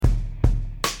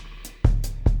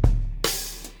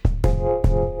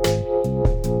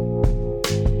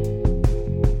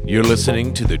You're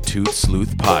listening to the Tooth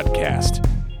Sleuth Podcast.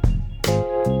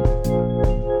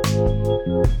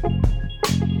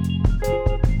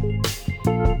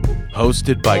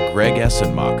 Hosted by Greg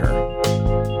Essenmacher.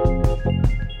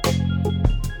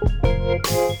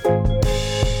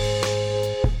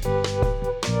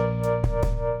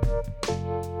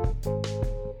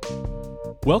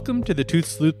 Welcome to the Tooth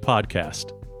Sleuth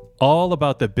Podcast, all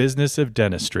about the business of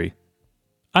dentistry.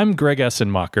 I'm Greg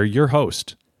Essenmacher, your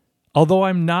host. Although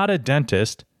I'm not a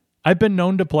dentist, I've been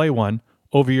known to play one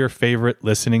over your favorite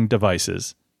listening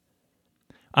devices.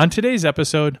 On today's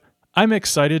episode, I'm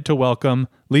excited to welcome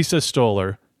Lisa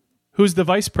Stoller, who's the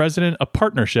Vice President of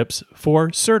Partnerships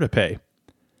for CertaPay.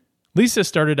 Lisa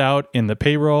started out in the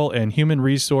payroll and human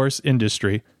resource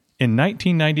industry in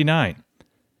 1999.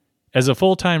 As a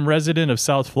full-time resident of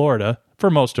South Florida for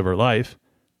most of her life,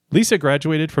 Lisa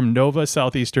graduated from Nova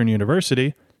Southeastern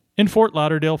University in Fort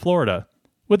Lauderdale, Florida,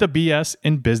 with a BS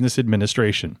in Business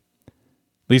Administration.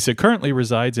 Lisa currently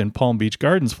resides in Palm Beach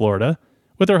Gardens, Florida,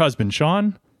 with her husband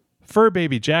Sean, fur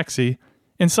baby Jaxie,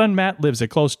 and son Matt lives a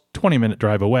close 20-minute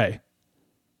drive away.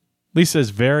 Lisa is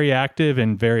very active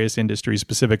in various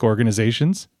industry-specific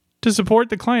organizations to support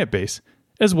the client base,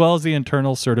 as well as the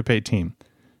internal CertaPay team.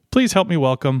 Please help me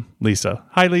welcome Lisa.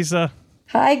 Hi, Lisa.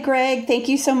 Hi, Greg. Thank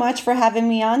you so much for having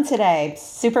me on today.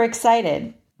 Super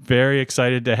excited. Very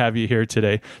excited to have you here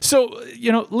today. So,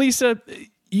 Lisa,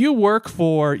 you work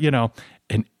for,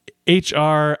 an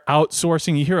HR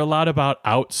outsourcing. You hear a lot about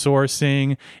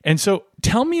outsourcing. And so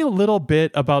tell me a little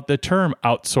bit about the term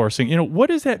outsourcing. What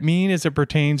does that mean as it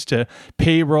pertains to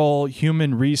payroll,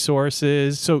 human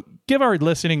resources? So give our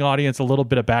listening audience a little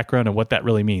bit of background on what that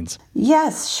really means.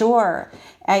 Yes, sure.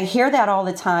 I hear that all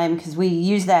the time because we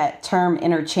use that term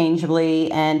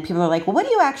interchangeably and people are like, well, what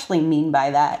do you actually mean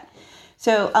by that?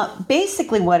 So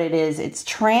basically what it is, it's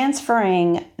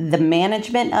transferring the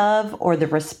management of or the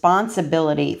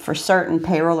responsibility for certain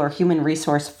payroll or human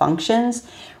resource functions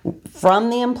from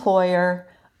the employer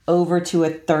over to a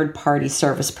third-party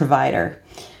service provider.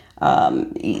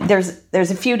 There's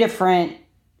a few different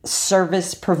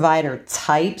service provider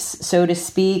types, so to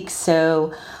speak.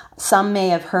 So some may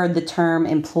have heard the term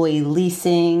employee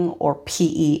leasing or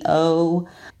PEO.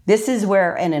 This is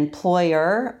where an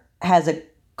employer has a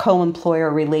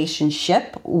co-employer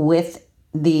relationship with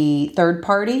the third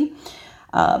party.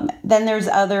 Then there's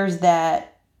others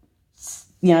that,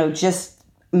 just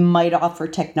might offer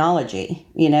technology,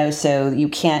 so you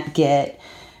can't get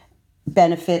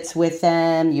benefits with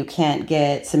them, you can't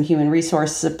get some human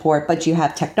resource support, but you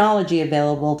have technology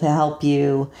available to help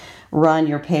you run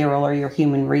your payroll or your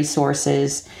human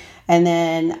resources. And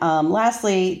then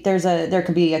lastly, there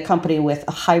could be a company with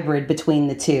a hybrid between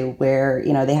the two where,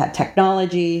 they have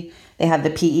technology, they have the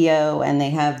PEO, and they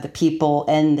have the people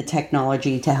and the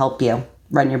technology to help you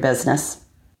run your business.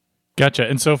 Gotcha.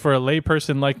 And so for a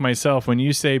layperson like myself, when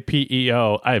you say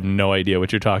PEO, I have no idea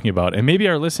what you're talking about. And maybe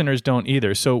our listeners don't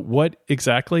either. So what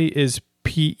exactly is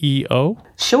PEO?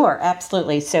 Sure,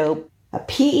 absolutely. So a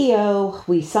PEO,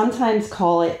 we sometimes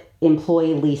call it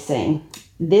employee leasing.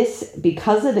 This,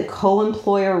 because of the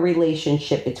co-employer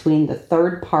relationship between the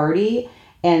third party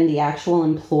and the actual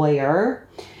employer,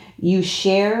 you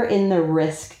share in the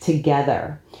risk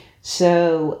together.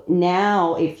 So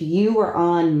now if you were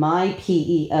on my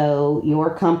PEO,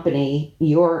 your company,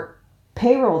 your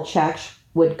payroll checks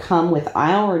would come with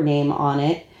our name on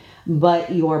it,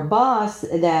 but your boss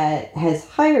that has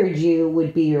hired you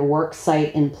would be your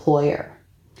worksite employer.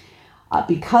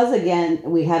 Because, again,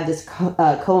 we have this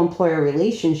co-employer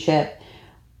relationship,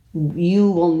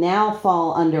 you will now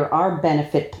fall under our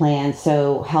benefit plan.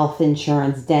 So health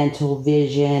insurance, dental,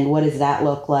 vision, what does that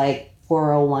look like?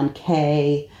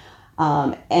 401k.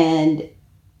 And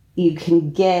you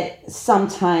can get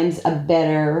sometimes a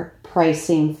better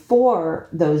pricing for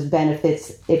those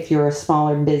benefits if you're a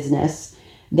smaller business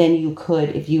than you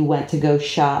could if you went to go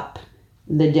shop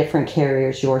the different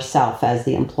carriers yourself as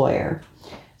the employer.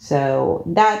 So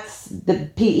that's the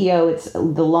PEO. It's the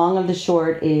long of the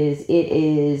short is it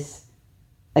is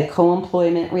a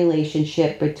co-employment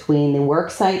relationship between the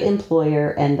worksite employer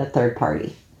and the third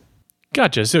party.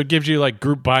 Gotcha. So it gives you like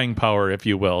group buying power, if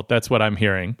you will. That's what I'm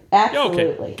hearing.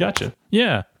 Absolutely. Okay. Gotcha.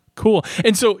 Yeah. Cool.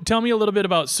 And so tell me a little bit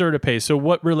about CertaPay. So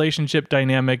what relationship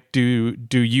dynamic do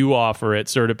you offer at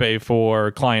CertaPay for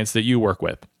clients that you work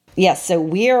with? Yes. So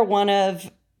we are one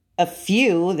of a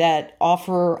few that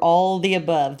offer all the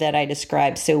above that I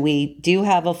described. So we do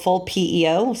have a full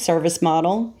PEO service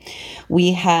model.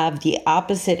 We have the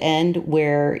opposite end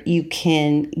where you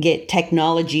can get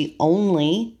technology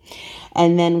only.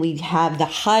 And then we have the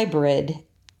hybrid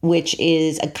which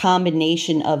is a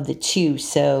combination of the two.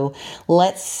 So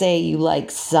let's say you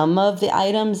like some of the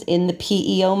items in the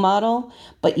PEO model,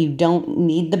 but you don't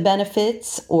need the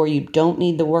benefits or you don't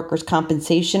need the workers'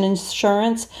 compensation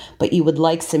insurance, but you would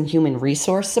like some human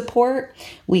resource support.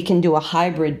 We can do a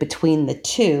hybrid between the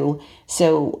two.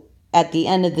 So at the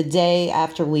end of the day,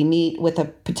 after we meet with a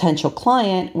potential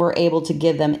client, we're able to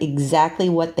give them exactly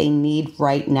what they need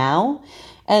right now.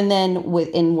 And then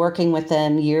in working with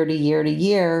them year to year to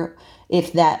year,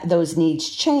 if those needs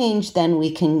change, then we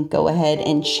can go ahead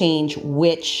and change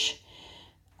which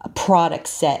product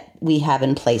set we have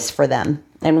in place for them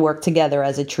and work together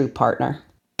as a true partner.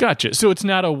 Gotcha. So it's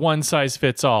not a one size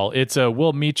fits all. It's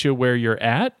we'll meet you where you're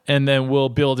at, and then we'll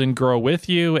build and grow with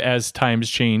you as times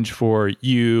change for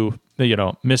you,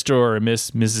 Mr. or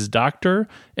Mrs. Doctor.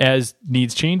 As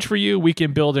needs change for you, we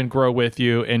can build and grow with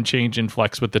you and change and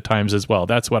flex with the times as well.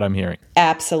 That's what I'm hearing.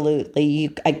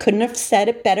 Absolutely. I couldn't have said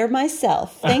it better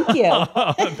myself. Thank you.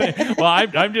 Well,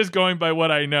 I'm just going by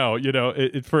what I know.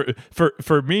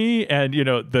 For me, and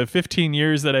the 15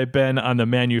 years that I've been on the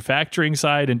manufacturing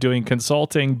side and doing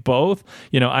consulting, both.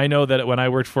 I know that when I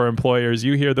worked for employers,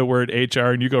 you hear the word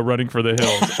HR and you go running for the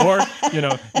hills, or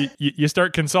you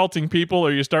start consulting people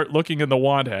or you start looking in the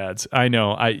want ads. I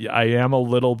know I am a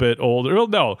little bit older. Well,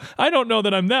 no, I don't know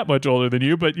that I'm that much older than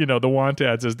you, but the want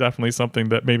ads is definitely something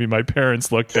that maybe my parents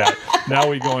looked at. Now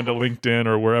we go into LinkedIn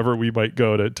or wherever we might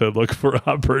go to look for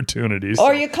opportunities.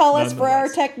 Or you call us for our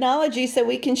technology so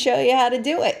we can show you how to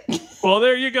do it. Well,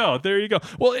 there you go.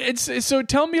 Well, so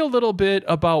tell me a little bit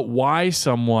about why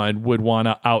someone would want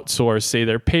to outsource, say,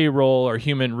 their payroll or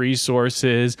human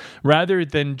resources, rather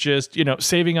than just,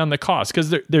 saving on the cost,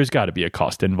 because there's got to be a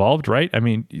cost involved, right? I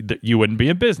mean, you wouldn't be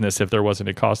in business if there wasn't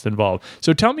a cost involved.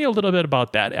 So tell me a little bit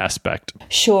about that aspect.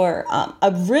 Sure.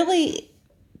 A really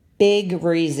big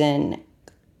reason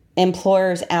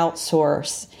employers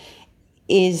outsource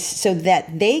is so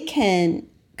that they can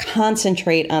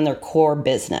concentrate on their core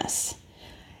business.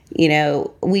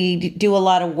 We do a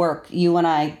lot of work, you and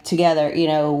I together,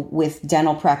 with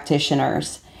dental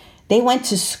practitioners. They went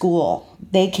to school.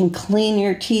 They can clean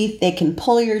your teeth. They can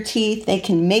pull your teeth. They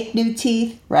can make new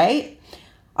teeth, right?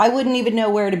 I wouldn't even know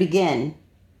where to begin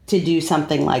to do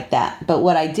something like that. But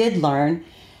what I did learn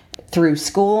through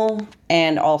school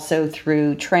and also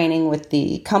through training with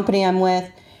the company I'm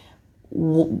with,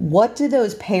 what do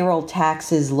those payroll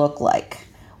taxes look like?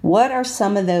 What are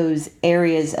some of those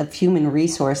areas of human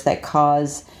resource that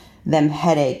cause them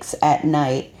headaches at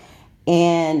night?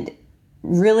 And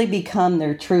really become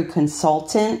their true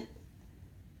consultant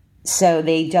so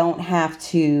they don't have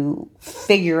to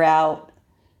figure out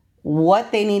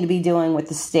what they need to be doing with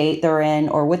the state they're in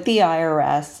or with the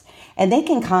IRS, and they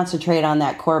can concentrate on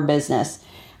that core business.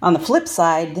 On the flip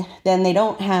side, then they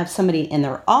don't have somebody in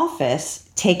their office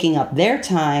taking up their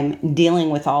time dealing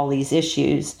with all these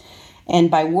issues. And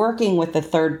by working with a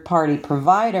third-party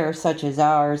provider such as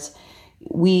ours,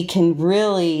 we can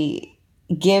really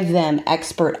give them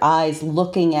expert eyes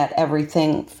looking at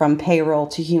everything from payroll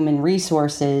to human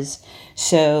resources,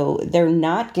 so they're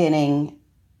not getting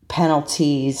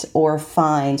penalties or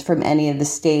fines from any of the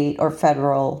state or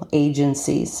federal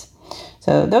agencies.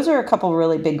 So those are a couple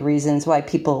really big reasons why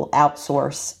people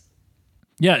outsource.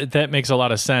 Yeah, that makes a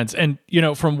lot of sense. And,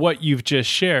 from what you've just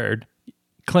shared,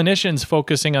 clinicians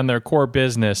focusing on their core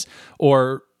business,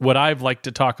 or what I've liked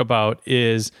to talk about,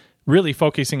 is really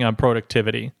focusing on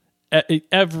productivity.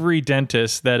 Every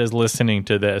dentist that is listening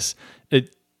to this,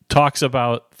 it talks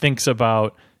about, thinks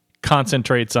about,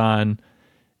 concentrates on,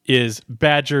 is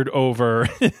badgered over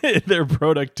their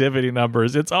productivity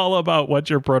numbers. It's all about what's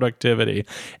your productivity.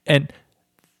 And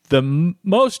the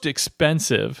most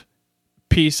expensive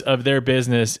piece of their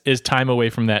business is time away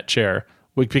from that chair,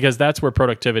 because that's where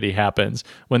productivity happens.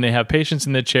 When they have patients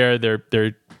in the chair,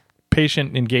 they're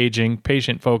patient engaging,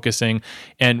 patient focusing.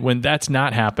 And when that's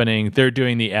not happening, they're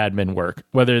doing the admin work,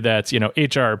 whether that's,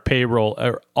 HR, payroll,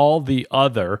 or all the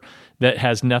other that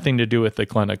has nothing to do with the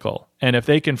clinical. And if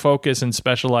they can focus and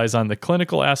specialize on the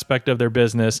clinical aspect of their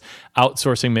business,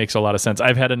 outsourcing makes a lot of sense.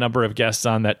 I've had a number of guests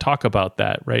on that talk about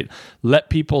that, right?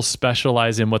 Let people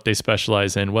specialize in what they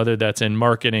specialize in, whether that's in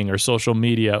marketing or social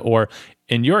media, or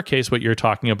in your case, what you're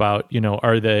talking about,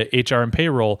 are the HR and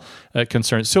payroll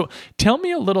concerns. So tell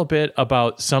me a little bit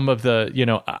about some of the,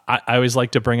 I always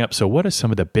like to bring up, so what are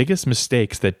some of the biggest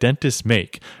mistakes that dentists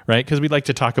make, right? Because we'd like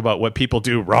to talk about what people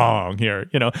do wrong here,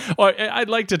 or I'd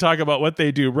like to talk about what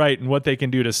they do right and what they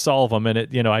can do to solve them.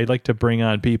 And I like to bring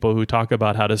on people who talk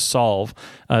about how to solve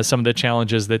some of the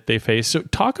challenges that they face. So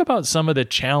talk about some of the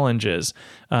challenges,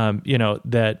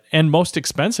 that, and most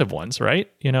expensive ones, right?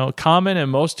 Common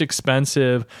and most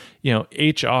expensive,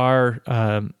 HR,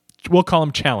 we'll call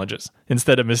them challenges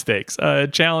instead of mistakes,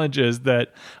 challenges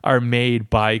that are made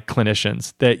by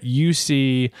clinicians that you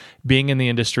see being in the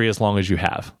industry as long as you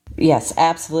have. Yes,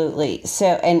 absolutely. So,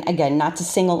 and again, not to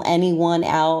single anyone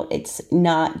out. It's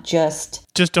not just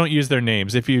don't use their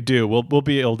names. If you do, we'll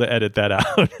be able to edit that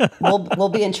out. we'll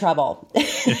be in trouble.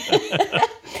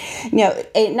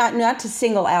 Not to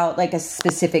single out like a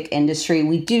specific industry.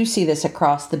 We do see this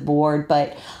across the board,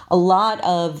 but a lot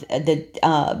of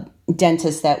the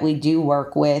dentists that we do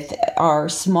work with are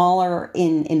smaller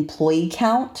in employee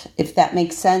count, if that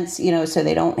makes sense. So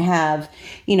they don't have,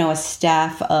 a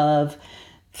staff of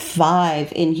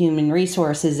 5 in human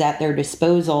resources at their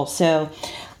disposal. So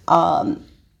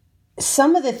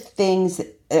some of the things,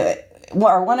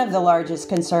 or one of the largest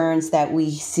concerns that we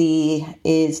see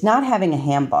is not having a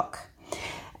handbook.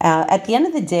 At the end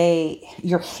of the day,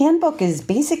 your handbook is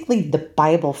basically the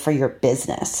Bible for your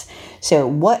business. So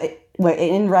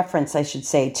in reference, I should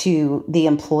say, to the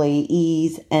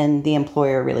employees and the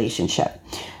employer relationship.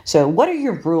 So what are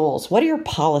your rules? What are your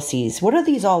policies? What do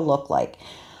these all look like?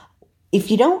 If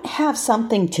you don't have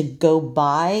something to go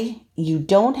by, you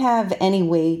don't have any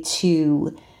way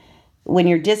to, when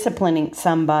you're disciplining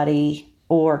somebody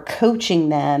or coaching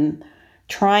them,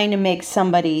 trying to make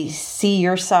somebody see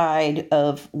your side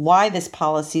of why this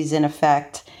policy is in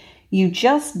effect, you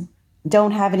just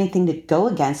don't have anything to go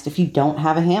against if you don't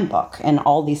have a handbook and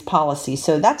all these policies.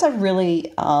 So that's a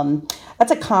really,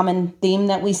 that's a common theme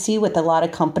that we see with a lot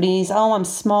of companies. Oh, I'm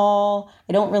small,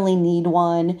 I don't really need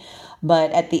one.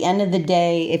 But at the end of the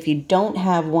day, if you don't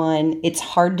have one, it's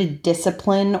hard to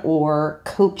discipline or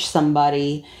coach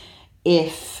somebody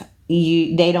if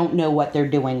they don't know what they're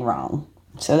doing wrong.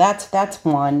 So that's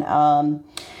one.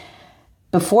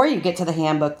 Before you get to the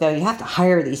handbook, though, you have to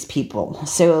hire these people.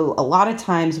 So a lot of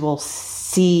times we'll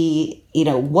see,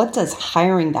 what does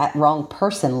hiring that wrong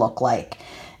person look like?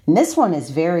 And this one is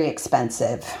very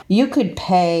expensive. You could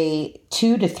pay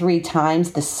 2 to 3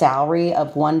 times the salary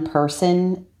of one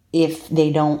person if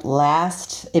they don't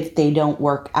last, if they don't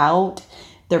work out,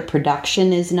 their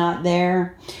production is not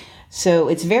there. So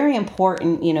it's very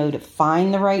important, to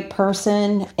find the right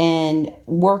person, and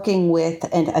working with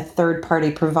a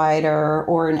third-party provider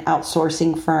or an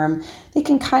outsourcing firm. They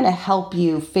can kind of help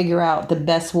you figure out the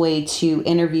best way to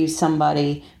interview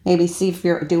somebody, maybe see if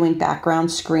you're doing background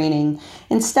screening.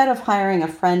 Instead of hiring a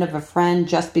friend of a friend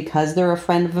just because they're a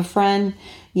friend of a friend,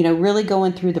 really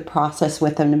going through the process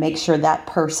with them to make sure that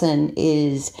person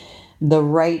is the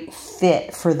right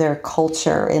fit for their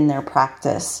culture in their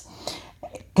practice.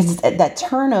 Because that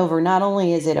turnover, not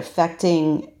only is it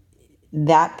affecting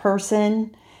that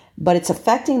person, but it's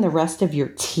affecting the rest of your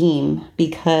team,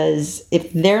 because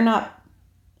if they're not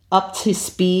up to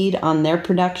speed on their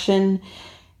production,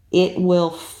 it will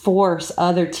force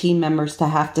other team members to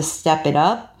have to step it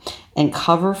up and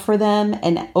cover for them.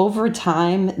 And over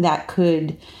time, that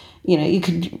could, you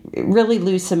could really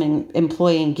lose some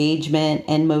employee engagement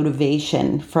and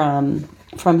motivation from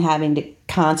having to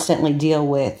constantly deal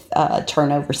with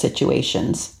turnover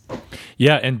situations.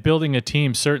 Yeah, and building a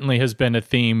team certainly has been a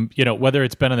theme, whether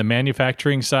it's been on the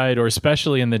manufacturing side or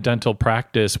especially in the dental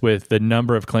practice, with the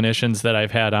number of clinicians that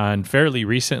I've had on fairly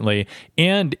recently,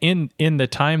 and in the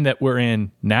time that we're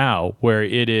in now, where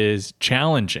it is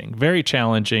challenging, very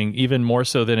challenging, even more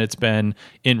so than it's been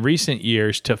in recent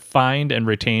years, to find and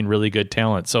retain really good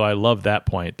talent. So I love that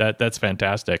point. That's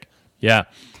fantastic. Yeah.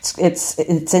 It's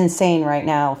insane right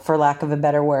now, for lack of a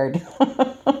better word.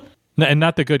 And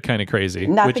not the good kind of crazy.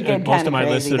 Not the good kind of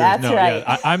crazy. That's right.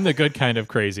 Yeah, I'm the good kind of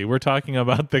crazy. We're talking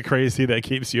about the crazy that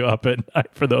keeps you up at night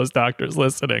for those doctors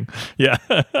listening. Yeah.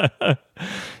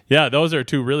 Yeah, those are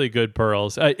 2 really good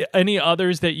pearls. Any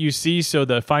others that you see? So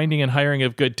the finding and hiring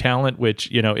of good talent,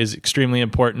 which, is extremely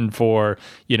important for,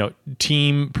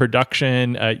 team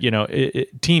production,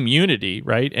 team unity,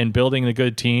 right? And building a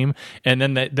good team. And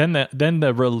then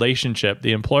the relationship,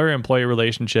 the employer-employee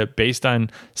relationship, based on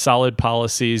solid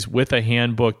policies with a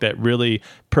handbook that really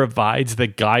provides the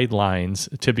guidelines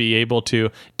to be able to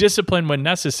discipline when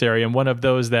necessary. And one of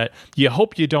those that you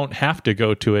hope you don't have to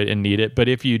go to it and need it, but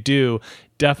if you do,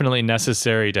 definitely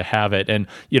necessary to have it. And,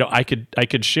 I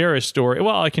could share a story.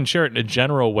 Well, I can share it in a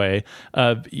general way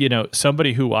of,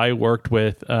 somebody who I worked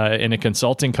with in a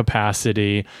consulting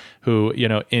capacity who,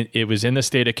 it was in the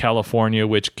state of California,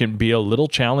 which can be a little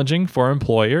challenging for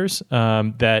employers,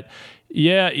 that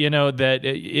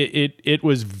it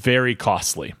was very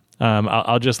costly.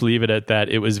 I'll just leave it at that.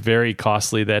 It was very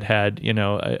costly. That had,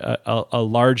 a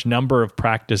large number of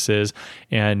practices,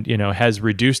 and, has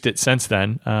reduced it since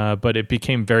then. But it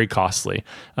became very costly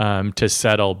to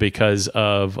settle because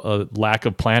of a lack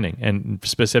of planning, and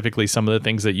specifically some of the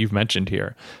things that you've mentioned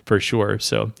here, for sure.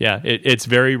 So yeah, it's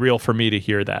very real for me to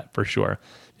hear that, for sure.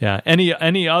 Yeah.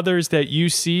 Any others that you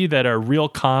see that are real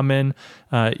common,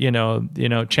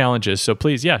 challenges? So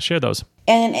please, share those.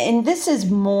 And this is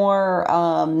more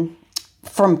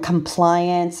from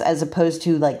compliance as opposed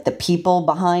to like the people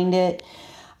behind it.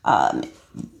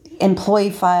 Employee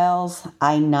files,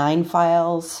 I-9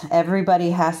 files.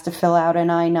 Everybody has to fill out an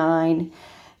I-9.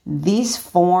 These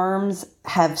forms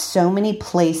have so many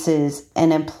places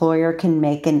an employer can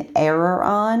make an error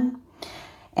on.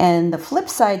 And the flip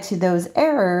side to those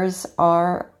errors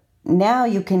are now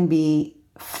you can be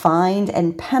fined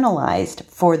and penalized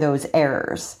for those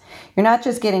errors. You're not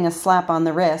just getting a slap on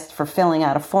the wrist for filling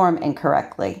out a form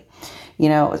incorrectly.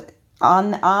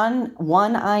 On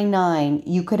one I-9,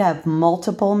 you could have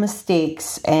multiple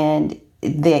mistakes, and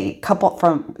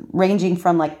ranging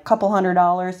from like a couple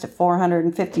 $100 to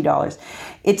 $450.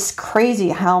 It's crazy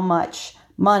how much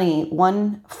money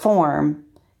one form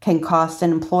can cost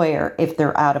an employer if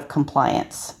they're out of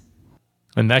compliance.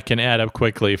 And that can add up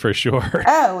quickly, for sure.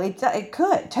 Oh, it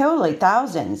could. Totally.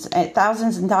 Thousands and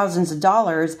thousands of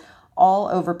dollars all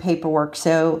over paperwork.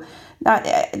 So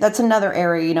that's another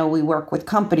area, we work with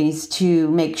companies to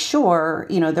make sure,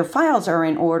 their files are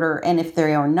in order. And if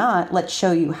they are not, let's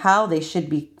show you how they should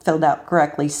be filled out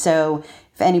correctly. So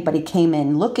if anybody came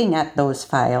in looking at those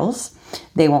files,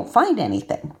 they won't find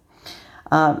anything.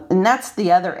 And that's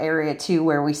the other area, too,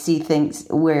 where we see things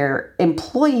where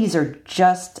employees are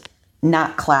just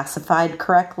not classified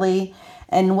correctly.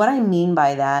 And what I mean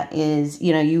by that is,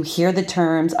 you hear the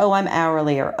terms, oh, I'm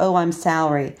hourly, or oh, I'm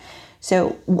salary. So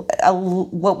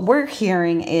what we're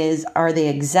hearing is, are they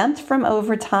exempt from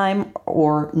overtime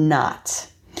or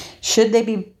not? Should they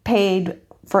be paid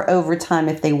for overtime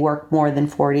if they work more than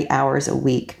 40 hours a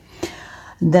week?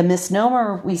 The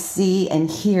misnomer we see and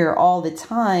hear all the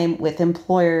time with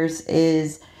employers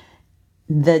is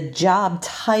the job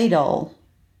title.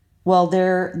 Well,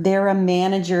 they're a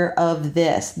manager of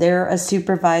this. They're a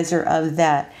supervisor of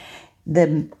that.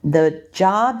 The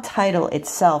job title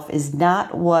itself is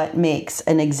not what makes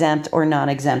an exempt or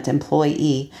non-exempt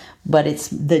employee, but it's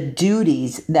the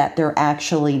duties that they're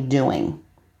actually doing.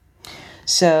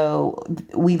 So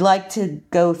we like to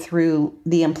go through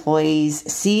the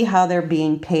employees, see how they're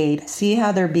being paid, see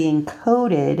how they're being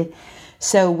coded,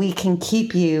 so we can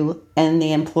keep you and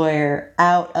the employer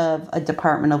out of a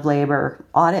Department of Labor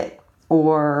audit,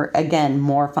 or again,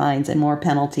 more fines and more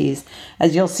penalties.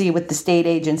 As you'll see with the state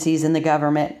agencies and the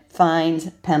government, fines,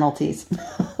 penalties.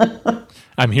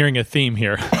 I'm hearing a theme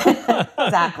here.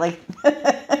 Exactly.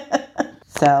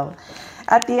 So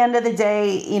at the end of the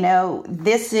day,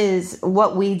 this is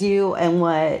what we do, and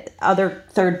what other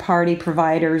third-party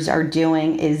providers are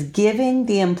doing is giving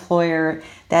the employer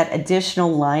that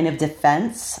additional line of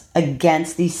defense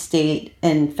against these state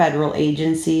and federal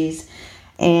agencies,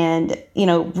 and,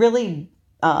 really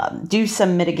do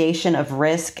some mitigation of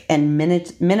risk and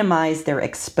minimize their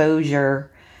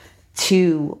exposure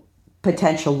to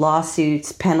potential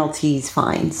lawsuits, penalties,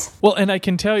 fines. Well, and I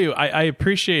can tell you, I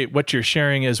appreciate what you're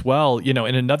sharing as well, in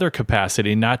another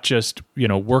capacity, not just,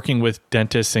 working with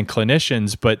dentists and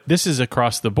clinicians, but this is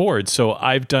across the board. So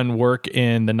I've done work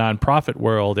in the nonprofit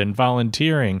world and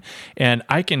volunteering, and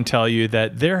I can tell you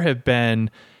that there have been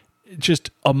just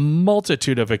a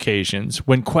multitude of occasions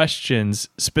when questions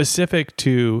specific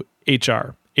to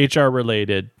HR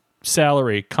related,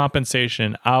 salary,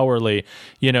 compensation, hourly,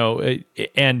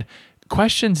 and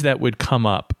questions that would come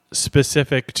up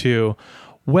specific to,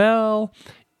 well,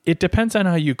 it depends on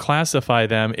how you classify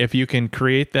them, if you can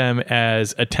create them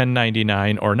as a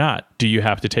 1099 or not. Do you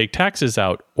have to take taxes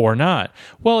out or not?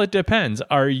 Well, it depends.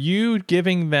 Are you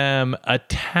giving them a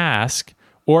task,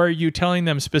 or are you telling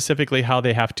them specifically how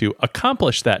they have to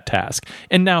accomplish that task?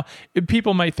 And now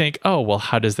people might think, oh, well,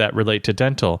 how does that relate to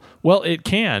dental? Well, it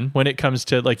can when it comes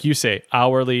to, like you say,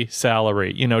 hourly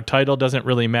salary. Title doesn't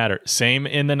really matter. Same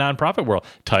in the nonprofit world.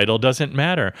 Title doesn't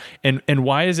matter. And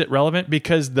why is it relevant?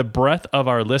 Because the breadth of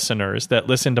our listeners that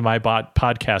listen to my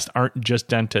podcast aren't just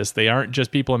dentists. They aren't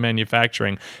just people in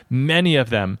manufacturing. Many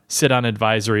of them sit on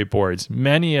advisory boards.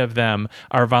 Many of them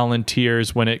are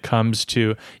volunteers when it comes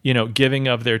to, giving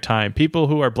of their time. People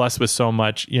who are blessed with so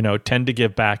much, tend to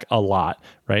give back a lot,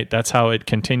 right? That's how it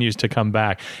continues to come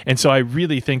back. And so I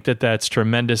really think that that's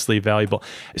tremendously valuable.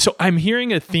 So I'm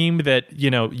hearing a theme that,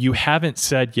 you haven't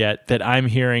said yet that I'm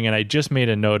hearing, and I just made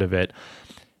a note of it.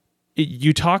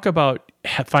 You talk about,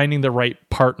 finding the right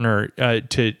partner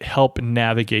to help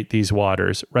navigate these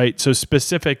waters, right? So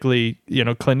specifically,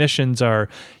 clinicians are,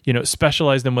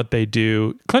 specialized in what they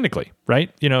do clinically, right?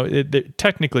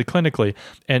 Technically, clinically,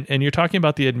 and you're talking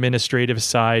about the administrative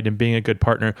side and being a good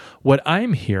partner. What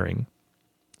I'm hearing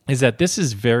is that this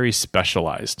is very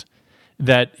specialized,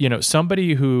 that,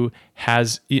 somebody who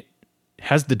has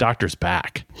the doctor's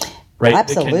back, right?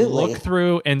 Absolutely. That can look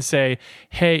through and say,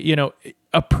 hey,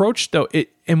 approach though.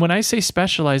 And when I say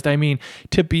specialized, I mean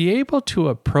to be able to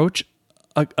approach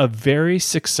a very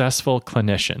successful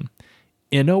clinician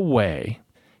in a way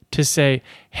to say,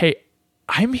 hey,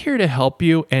 I'm here to help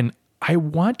you, and I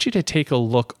want you to take a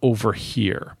look over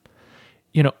here.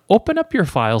 Open up your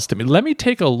files to me. Let me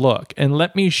take a look and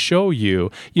let me show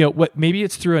you, what maybe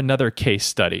it's through another case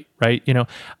study, right?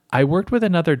 I worked with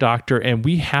another doctor and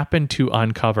we happened to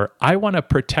uncover, I want to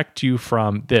protect you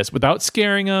from this without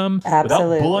scaring them,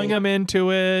 Absolutely. without bullying them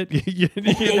into it.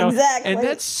 Exactly. And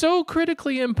that's so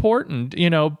critically important,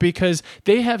 because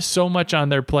they have so much on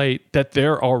their plate that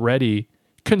they're already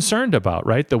concerned about,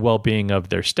 right? The well-being of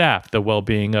their staff, the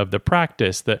well-being of the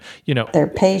practice, their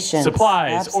patients,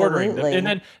 supplies, Absolutely. ordering them. And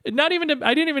then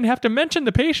I didn't even have to mention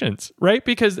the patients, right?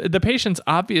 Because the patients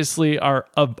obviously are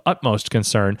of utmost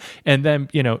concern, and then,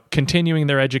 continuing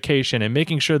their education and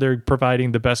making sure they're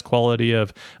providing the best quality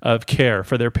of care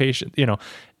for their patient,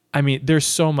 there's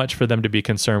so much for them to be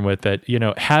concerned with that,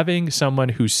 having someone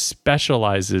who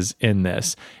specializes in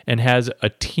this and has a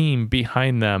team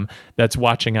behind them that's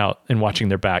watching out and watching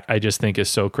their back, I just think is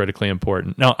so critically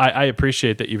important. Now, I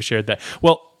appreciate that you've shared that.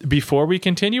 Well, before we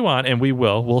continue on, and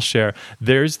we'll share,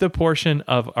 there's the portion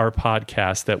of our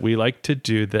podcast that we like to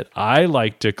do that I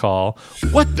like to call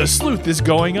What the Sleuth is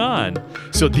Going On?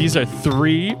 So these are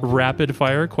 3 rapid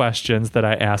fire questions that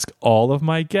I ask all of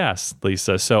my guests,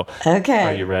 Lisa. So Okay.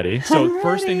 Are you ready? So I'm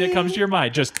first thing that ready. comes to your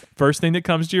mind, just first thing that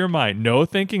comes to your mind, no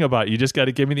thinking about it. You just got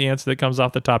to give me the answer that comes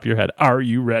off the top of your head. Are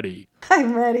you ready?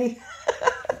 I'm ready.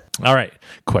 All right.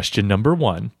 Question number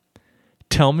 1.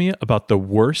 Tell me about the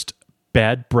worst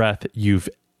bad breath you've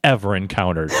ever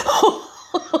encountered.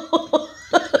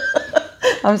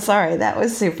 I'm sorry. That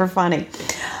was super funny.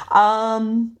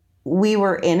 We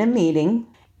were in a meeting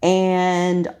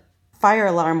and fire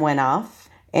alarm went off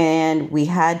and we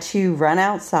had to run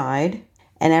outside,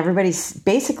 and everybody's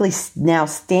basically now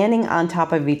standing on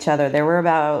top of each other. There were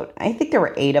I think there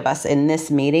were 8 of us in this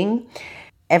meeting.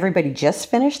 Everybody just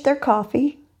finished their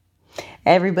coffee.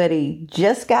 Everybody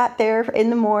just got there in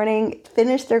the morning,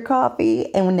 finished their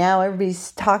coffee, and now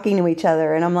everybody's talking to each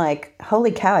other. And I'm like,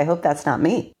 holy cow, I hope that's not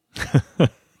me.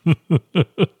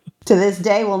 To this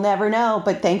day, we'll never know.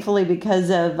 But thankfully, because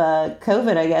of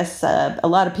COVID, I guess a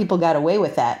lot of people got away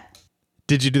with that.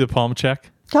 Did you do the palm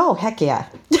check? Oh, heck yeah.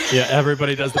 Yeah,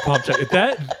 everybody does the palm check.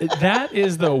 That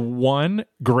is the one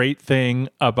great thing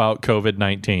about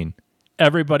COVID-19.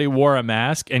 Everybody wore a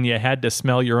mask and you had to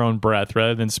smell your own breath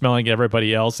rather than smelling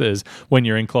everybody else's when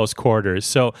you're in close quarters.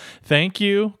 So thank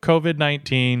you,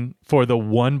 COVID-19, for the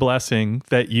one blessing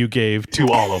that you gave to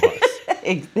all of us.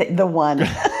 The one.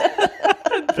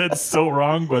 That's so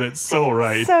wrong, but it's so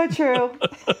right. So true.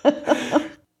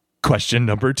 Question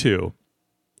number 2.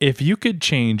 If you could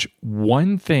change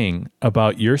one thing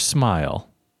about your smile,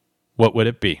 what would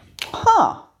it be?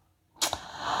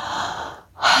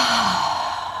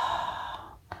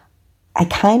 I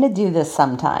kind of do this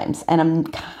sometimes, and I'm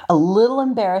a little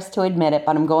embarrassed to admit it,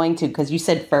 but I'm going to, because you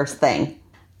said first thing.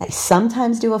 I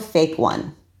sometimes do a fake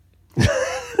one.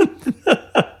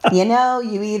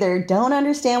 You either don't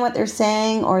understand what they're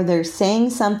saying or they're saying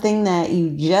something that you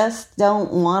just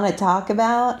don't want to talk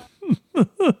about.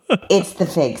 It's the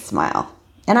fake smile.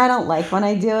 And I don't like when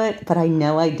I do it, but I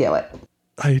know I do it.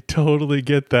 I totally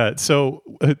get that. So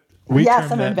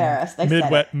yes, I'm embarrassed. I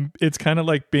said it. It's kind of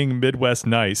like being Midwest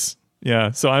nice.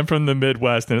 Yeah. So I'm from the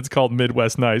Midwest and it's called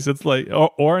Midwest nice. It's like,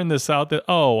 or in the South,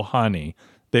 oh, honey.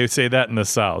 They say that in the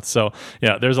South. So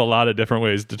yeah, there's a lot of different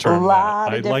ways to term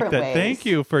that. I like that. Ways. Thank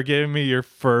you for giving me your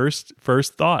first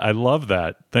thought. I love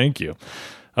that. Thank you.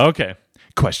 Okay.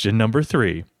 Question number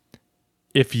 3.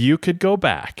 If you could go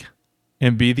back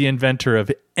and be the inventor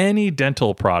of any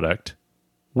dental product,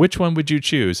 which one would you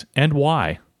choose and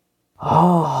why?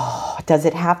 Oh, does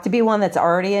it have to be one that's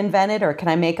already invented, or can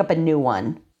I make up a new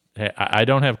one? Hey, I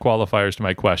don't have qualifiers to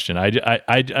my question.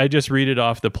 I just read it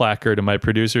off the placard, and my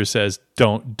producer says,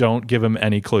 don't give him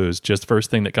any clues. Just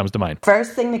first thing that comes to mind.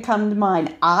 First thing that comes to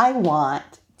mind, I want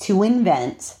to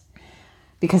invent,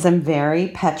 because I'm very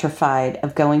petrified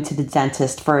of going to the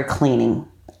dentist for a cleaning.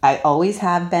 I always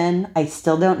have been. I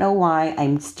still don't know why.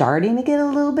 I'm starting to get a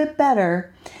little bit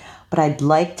better, but I'd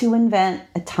like to invent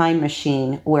a time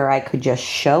machine where I could just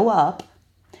show up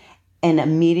and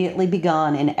immediately be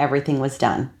gone and everything was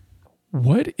done.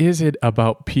 What is it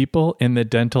about people in the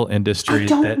dental industry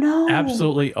that know.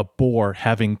 absolutely abhor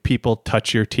having people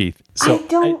touch your teeth? So I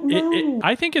don't know.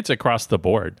 I think it's across the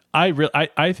board.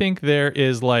 I think there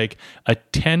is like a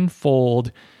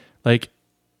tenfold like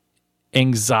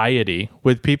anxiety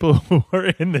with people who are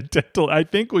in the dental. I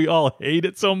think we all hate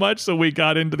it so much, so we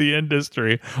got into the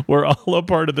industry. We're all a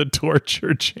part of the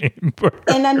torture chamber.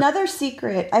 And another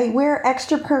secret, I wear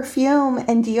extra perfume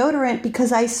and deodorant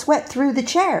because I sweat through the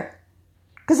chair.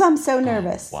 Because I'm so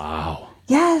nervous. Wow.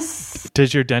 Yes.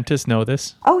 Does your dentist know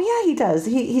this? Oh, yeah, he does.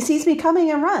 He sees me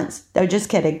coming and runs. No, just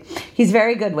kidding. He's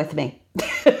very good with me.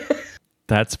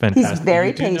 That's fantastic. He's very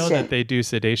you do patient. know that they do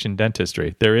sedation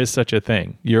dentistry. There is such a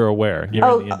thing. You're aware.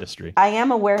 You're in the industry. I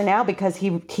am aware now because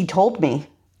he told me.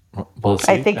 Well,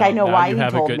 see, I think I know why he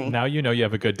told me. Now you know you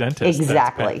have a good dentist.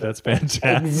 Exactly. That's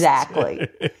fantastic. Exactly.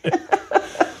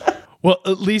 Well,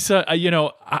 Lisa,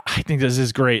 I think this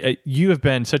is great. You have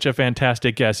been such a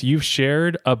fantastic guest. You've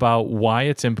shared about why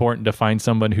it's important to find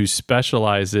someone who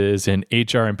specializes in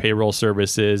HR and payroll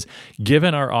services,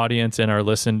 given our audience and our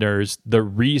listeners the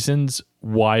reasons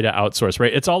why to outsource,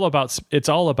 right? It's all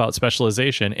about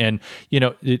specialization, and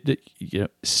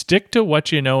stick to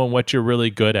what you know and what you're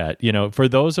really good at. For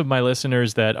those of my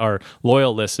listeners that are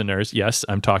loyal listeners, yes,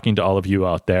 I'm talking to all of you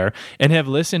out there, and have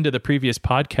listened to the previous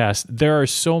podcast, there are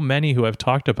so many who have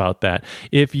talked about that.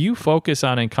 If you focus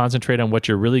on and concentrate on what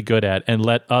you're really good at and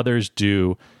let others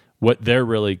do what they're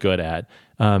really good at,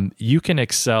 you can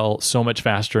excel so much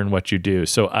faster in what you do.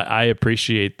 So I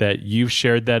appreciate that you've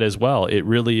shared that as well. It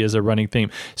really is a running theme.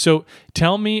 So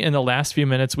tell me, in the last few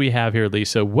minutes we have here,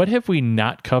 Lisa, what have we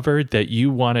not covered that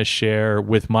you want to share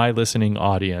with my listening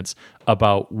audience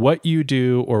about what you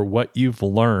do or what you've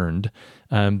learned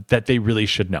that they really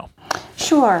should know?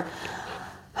 Sure.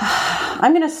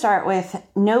 I'm going to start with,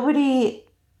 nobody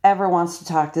ever wants to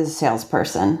talk to the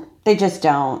salesperson. They just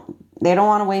don't. They don't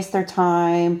want to waste their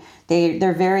time.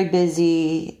 They're very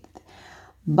busy.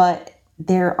 But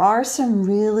there are some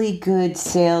really good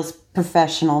sales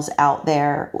professionals out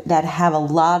there that have a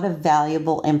lot of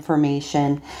valuable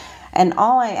information. And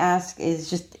all I ask is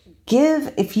just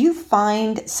if you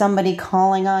find somebody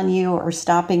calling on you or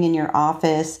stopping in your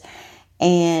office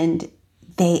and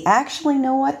they actually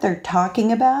know what they're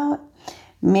talking about,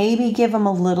 maybe give them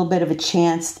a little bit of a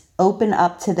chance, open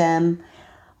up to them,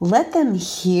 let them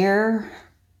hear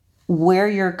where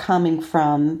you're coming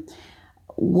from.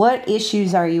 What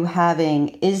issues are you having?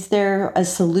 Is there a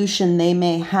solution they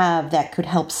may have that could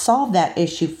help solve that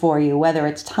issue for you? Whether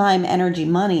it's time, energy,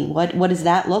 money, what does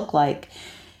that look like?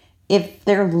 If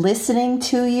they're listening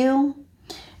to you,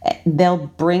 they'll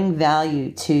bring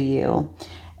value to you.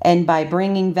 And by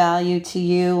bringing value to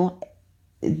you,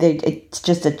 it's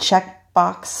just a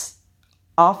checkbox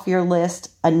off your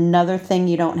list, another thing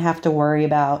you don't have to worry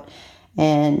about.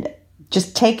 And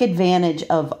just take advantage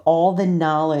of all the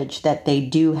knowledge that they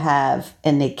do have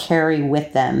and they carry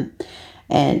with them.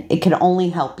 And it can only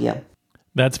help you.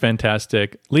 That's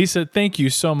fantastic. Lisa, thank you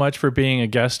so much for being a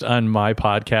guest on my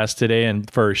podcast today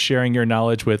and for sharing your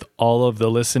knowledge with all of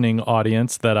the listening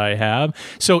audience that I have.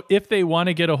 So if they want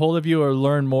to get a hold of you or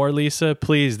learn more, Lisa,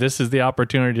 please, this is the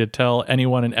opportunity to tell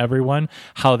anyone and everyone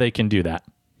how they can do that.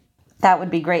 That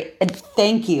would be great. And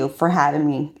thank you for having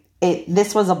me.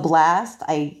 This was a blast.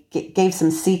 I gave some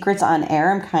secrets on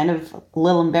air I'm kind of a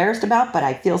little embarrassed about, but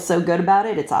I feel so good about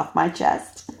it. It's off my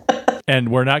chest. And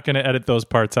we're not going to edit those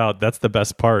parts out. That's the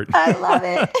best part. I love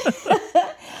it.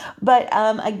 But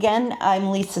again, I'm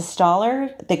Lisa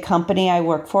Stoller. The company I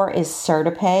work for is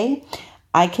CertaPay.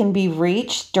 I can be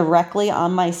reached directly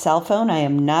on my cell phone. I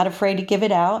am not afraid to give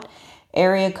it out.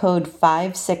 Area code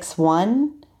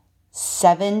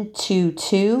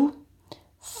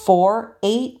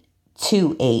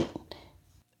 561-722-4828.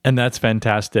 And that's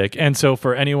fantastic. And so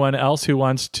for anyone else who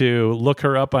wants to look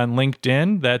her up on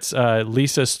LinkedIn, that's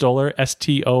Lisa Stoller,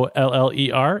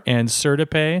 Stoller, and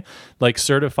CertaPay, like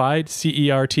certified,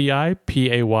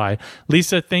 CertiPay.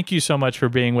 Lisa, thank you so much for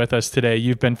being with us today.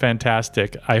 You've been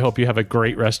fantastic. I hope you have a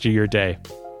great rest of your day.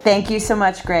 Thank you so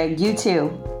much, Greg. You too.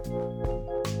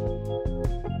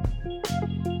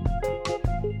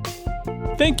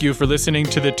 Thank you for listening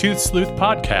to the Tooth Sleuth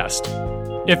podcast.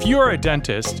 If you are a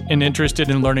dentist and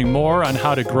interested in learning more on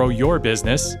how to grow your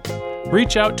business,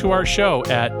 reach out to our show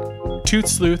at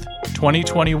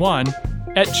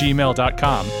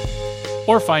toothsleuth2021@gmail.com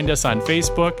or find us on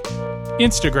Facebook,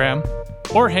 Instagram,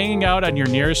 or hanging out on your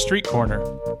nearest street corner,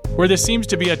 where there seems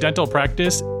to be a dental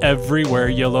practice everywhere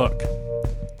you look.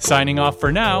 Signing off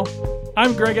for now,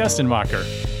 I'm Greg Essenmacher.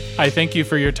 I thank you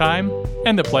for your time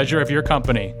and the pleasure of your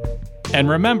company. And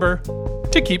remember,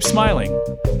 to keep smiling.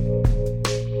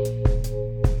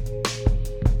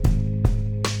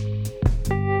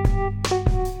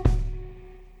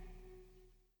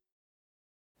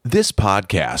 This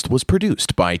podcast was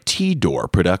produced by T-Door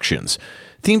Productions.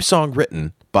 Theme song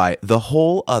written by The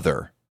Whole Other.